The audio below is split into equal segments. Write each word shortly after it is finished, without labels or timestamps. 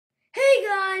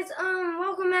guys,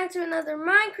 welcome back to another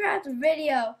Minecraft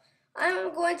video.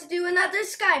 I'm going to do another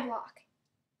skyblock.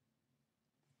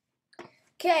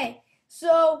 Okay,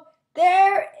 so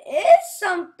there is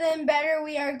something better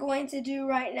we are going to do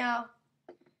right now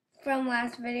from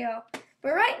last video.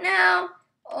 But right now,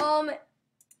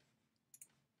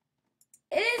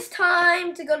 it is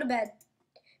time to go to bed.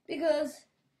 Because,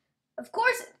 of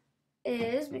course it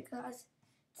is, because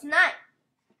it's night.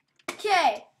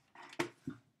 Okay.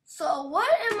 So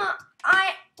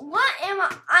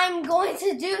I'm going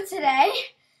to do today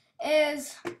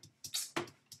is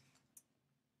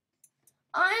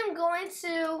I'm going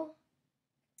to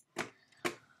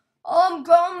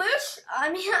grow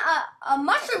a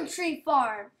mushroom tree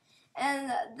farm,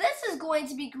 and this is going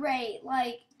to be great,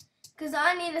 because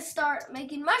I need to start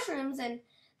making mushrooms, and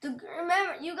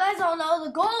remember, you guys all know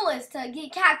the goal is to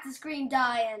get cactus green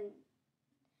dye and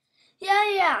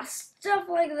yeah, stuff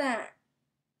like that.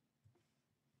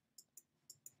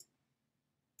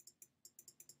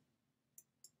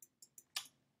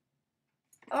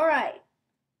 Alright,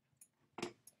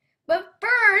 but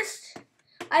first,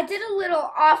 I did a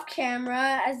little off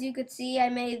camera. As you could see, I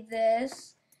made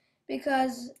this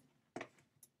because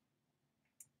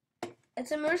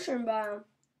it's a mushroom biome.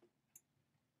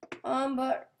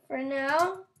 But for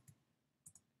now,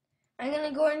 I'm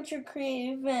gonna go into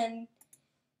creative and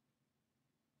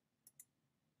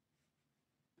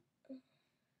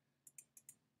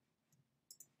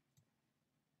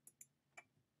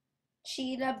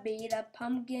cheetah, beta,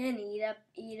 pumpkin, eat up.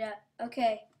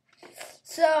 Okay,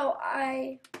 so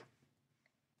I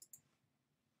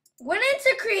went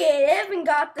into creative and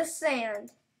got the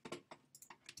sand.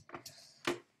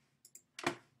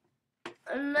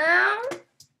 And now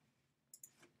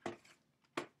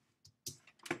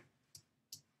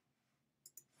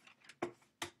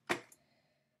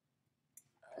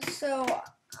so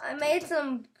I made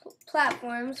some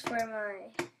platforms for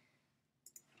my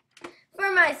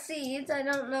seeds. I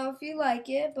don't know if you like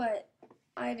it, but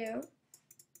I do.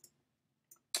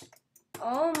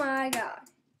 Oh my god.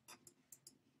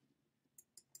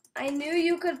 I knew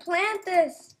you could plant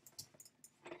this.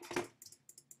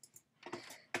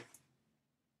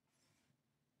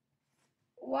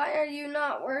 Why are you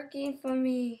not working for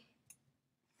me?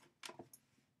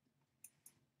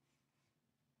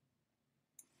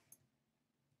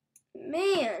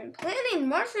 Man, planting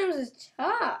mushrooms is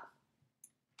tough.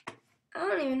 I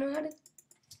don't even know how to...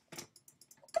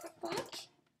 What the fuck?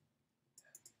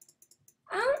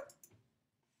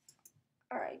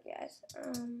 Alright, guys.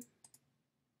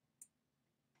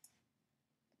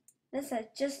 This has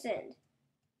just ended.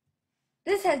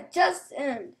 This has just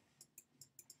ended.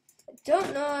 I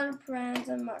don't know how to plant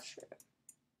a mushroom.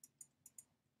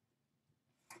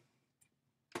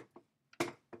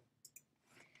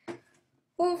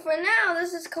 Well, for now,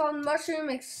 this is called Mushroom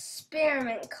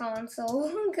Experiment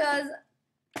Console because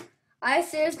I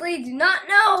seriously do not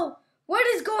know what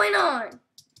is going on.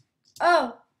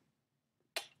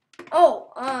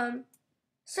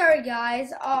 Sorry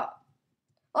guys. I'll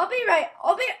be right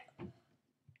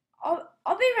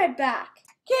back.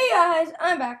 Okay, guys,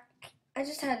 I'm back. I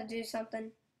just had to do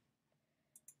something.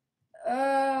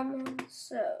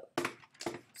 So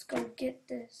let's go get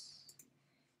this.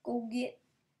 Where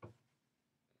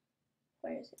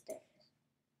is it? There it is.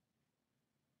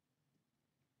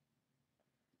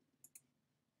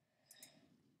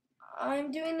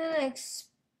 I'm doing an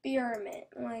experiment,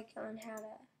 on how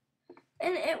to,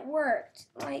 and it worked.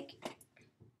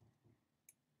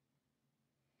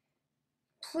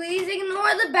 Please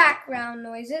ignore the background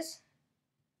noises.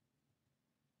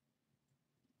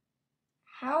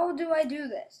 How do I do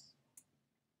this?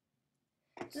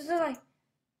 This is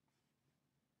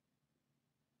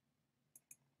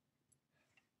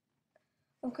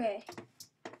okay.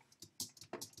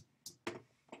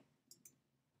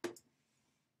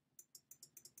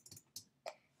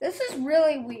 This is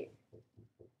really weird.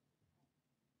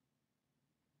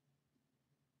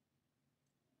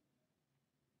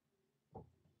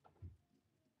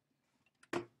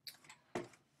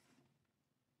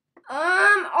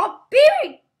 I'll be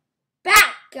right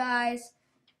back, guys.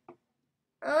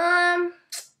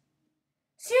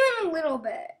 See you in a little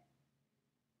bit.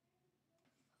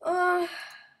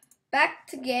 Back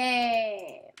to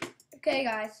game. Okay,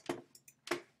 guys.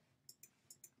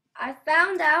 I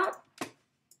found out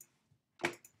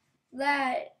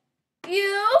that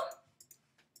you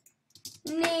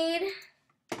need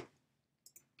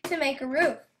to make a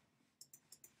roof.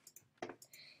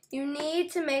 You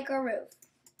need to make a roof.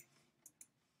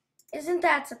 Isn't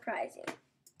that surprising?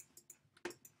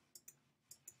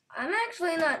 I'm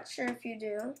actually not sure if you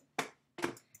do,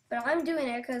 but I'm doing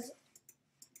it because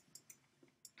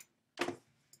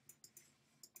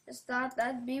just thought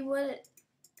that'd be what it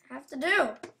have to do.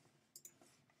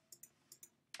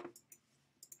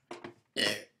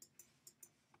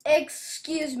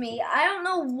 Excuse me, I don't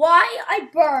know why I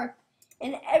burp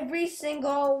in every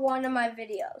single one of my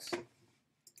videos.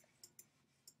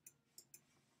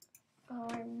 Oh,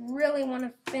 I really want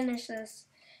to finish this.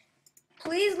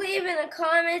 Please leave in a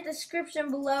comment description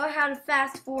below how to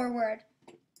fast forward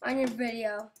on your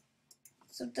video,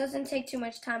 so it doesn't take too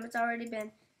much time. It's already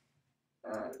been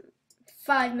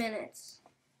 5 minutes.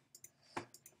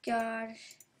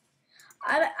 Gosh.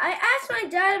 I asked my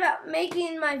dad about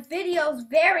making my videos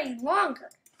very longer,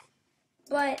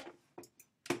 but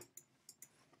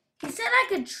he said I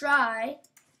could try,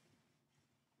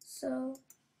 so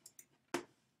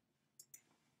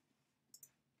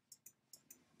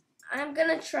I'm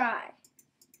gonna try,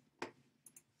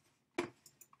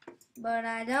 but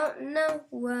I don't know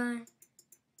why.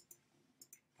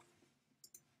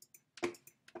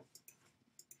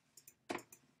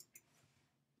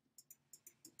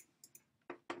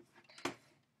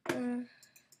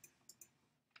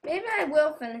 Maybe I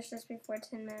will finish this before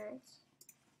 10 minutes.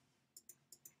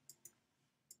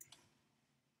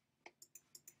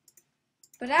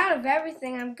 But out of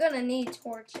everything, I'm gonna need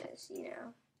torches, you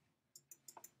know.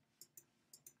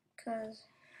 'Cause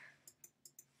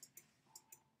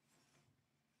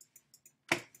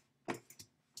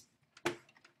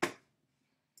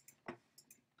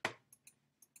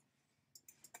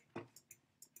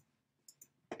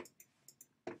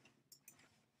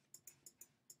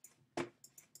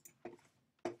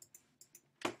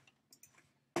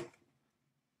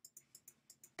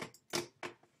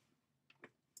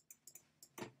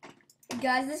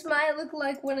guys, this might look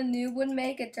like what a noob would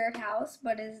make, a dirt house,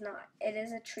 but it is not. It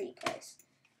is a tree place.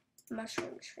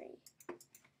 Mushroom tree.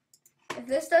 If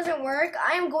this doesn't work,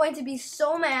 I am going to be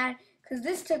so mad because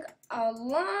this took a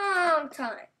long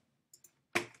time.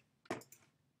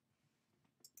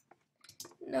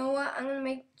 You know what? I'm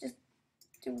going to just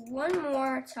do one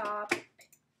more top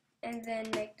and then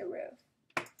make the roof.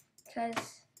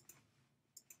 Because,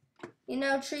 you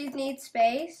know, trees need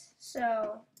space,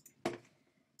 so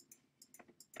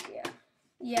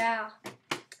yeah,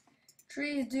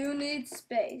 trees do need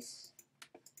space.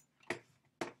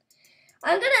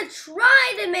 I'm gonna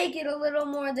try to make it a little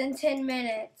more than 10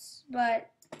 minutes,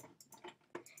 but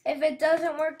if it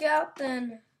doesn't work out,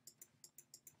 then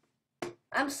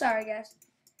I'm sorry, guys.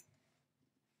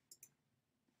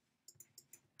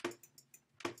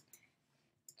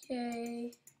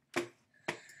 Okay.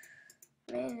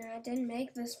 Man, I didn't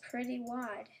make this pretty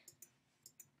wide.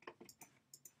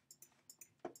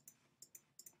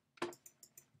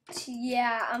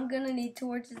 Yeah, I'm gonna need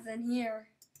torches in here.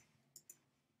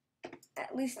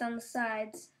 At least on the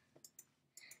sides.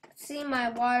 See my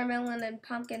watermelon and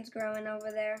pumpkins growing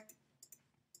over there.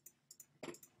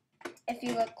 If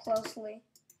you look closely.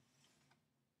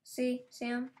 See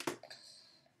them?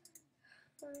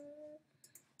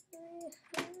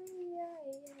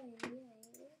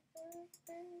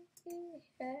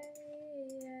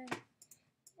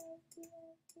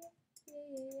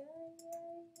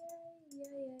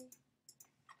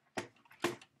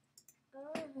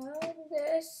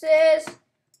 This is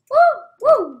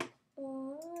woo.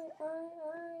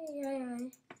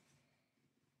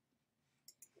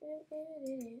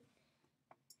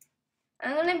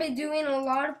 I'm gonna be doing a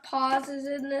lot of pauses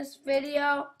in this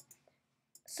video,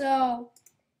 so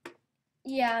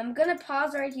yeah, I'm gonna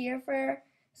pause right here for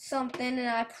something, and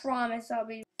I promise I'll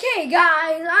be okay.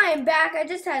 Guys, I am back. I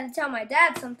just had to tell my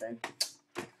dad something.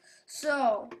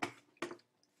 So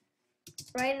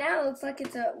right now it looks like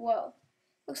it's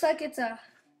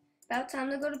about time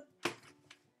to go to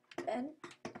bed.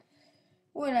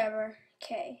 Whatever.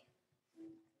 Okay.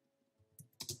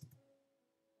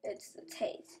 It's the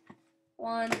Tate.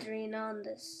 Wandering on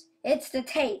this. It's the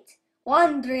Tate.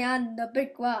 Wandering on the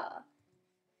brick wall.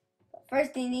 But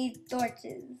first he needs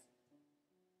torches.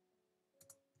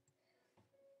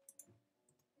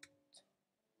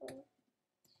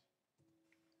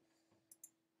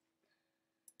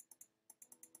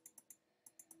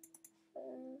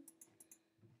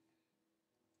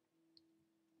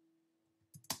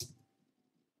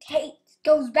 Tate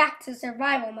goes back to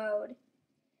survival mode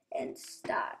and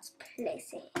starts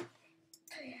placing.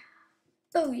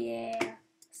 Oh yeah,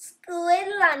 squid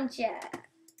launcher.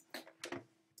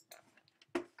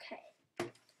 Okay,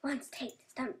 once Tate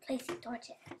is done placing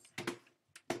torches,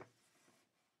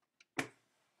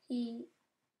 he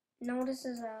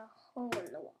notices a hole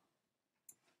in the wall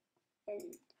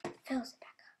and fills it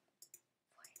back up.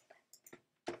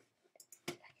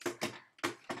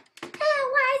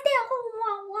 Why is there a hole in the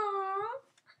wall?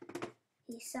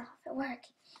 He myself. It worked.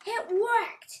 It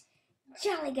worked.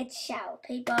 Jolly good show,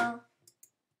 people.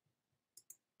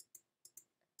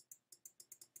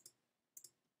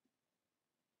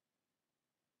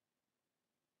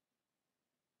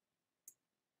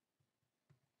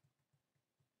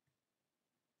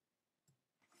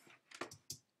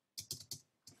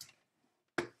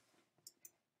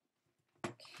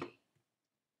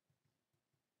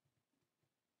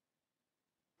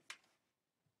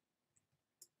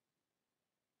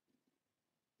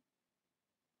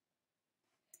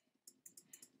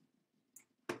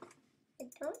 I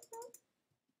don't know.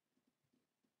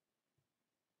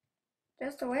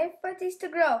 Just wait for these to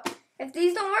grow. If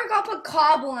these don't work, I'll put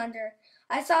cobble under.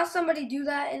 I saw somebody do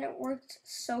that and it worked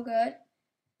so good.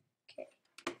 Okay.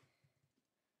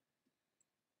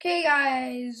 Okay,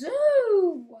 guys.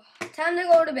 Ooh. Time to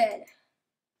go to bed.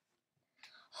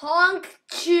 Honk,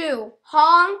 chew.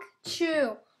 Honk,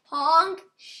 chew. Honk,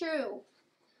 chew.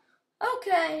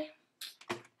 Okay.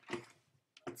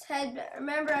 Let's head back.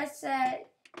 Remember I said,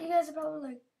 you guys are probably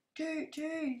like, Tate,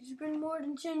 it's been more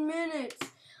than 10 minutes.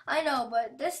 I know,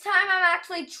 but this time I'm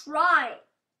actually trying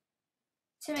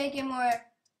to make it more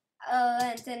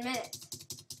than 10 minutes.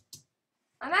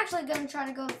 I'm actually going to try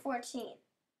to go to 14.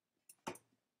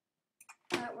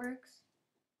 That works.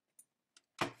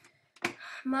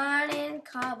 Mining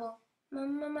cobble.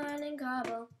 Mining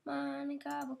cobble. Mining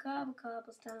cobble, cobble,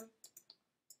 cobblestone.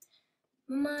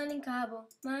 Mining cobble.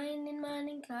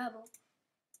 Mining cobble.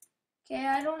 Okay,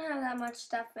 I don't have that much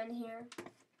stuff in here.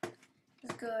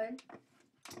 It's good.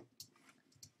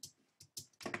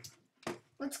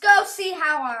 Let's go see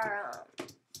how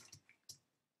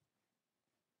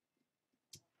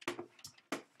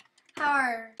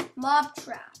our mob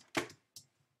trap.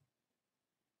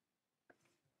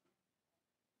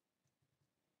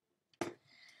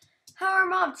 How are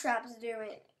mob traps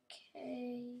doing?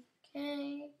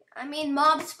 Okay. I mean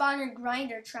mob spawner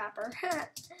grinder trapper.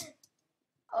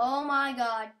 Oh my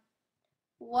god.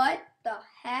 What the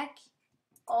heck?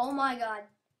 Oh my god.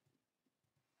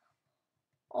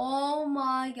 Oh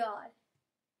my god.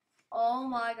 Oh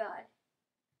my god.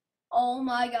 Oh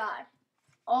my god.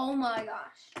 Oh my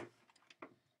gosh.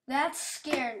 That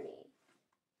scared me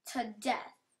to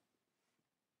death.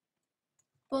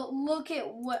 But look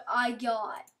at what I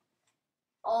got.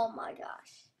 Oh my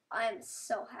gosh. I am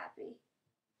so happy.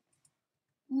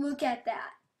 Look at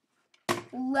that.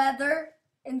 Leather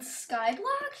and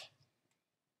skyblock?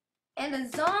 And a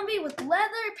zombie with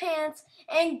leather pants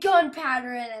and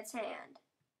gunpowder in its hand.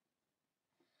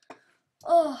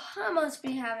 Oh, I must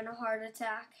be having a heart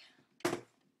attack. I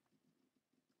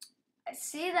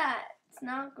see that it's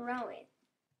not growing.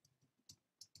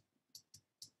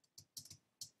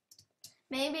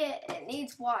 Maybe it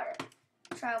needs water.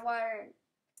 Try watering.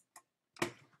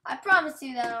 I promise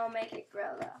you that I'll make it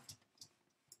grow though.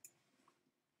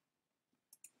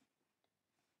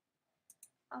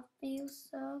 I feel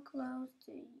so close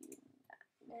to you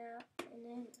now and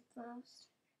then close.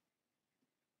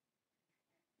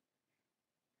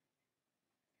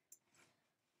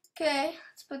 Okay,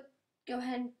 let's go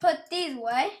ahead and put these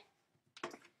away.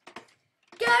 Guys,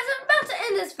 I'm about to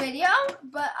end this video,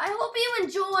 but I hope you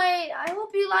enjoyed. I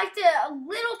hope you liked it a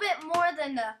little bit more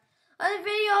than the other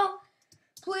video.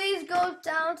 Please go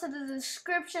down to the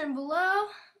description below.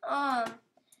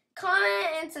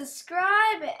 Comment and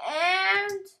subscribe,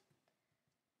 and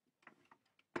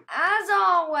as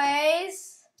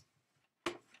always,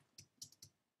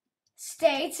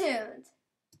 stay tuned.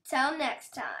 Till next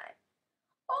time.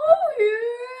 Oh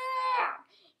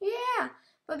yeah.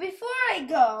 But before I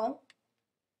go,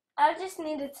 I just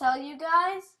need to tell you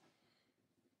guys,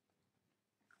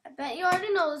 I bet you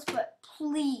already know this, but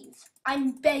please,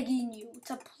 I'm begging you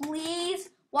to please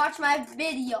watch my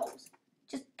videos.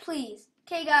 Just please.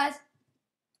 Okay, guys?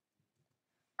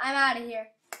 I'm out of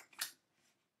here.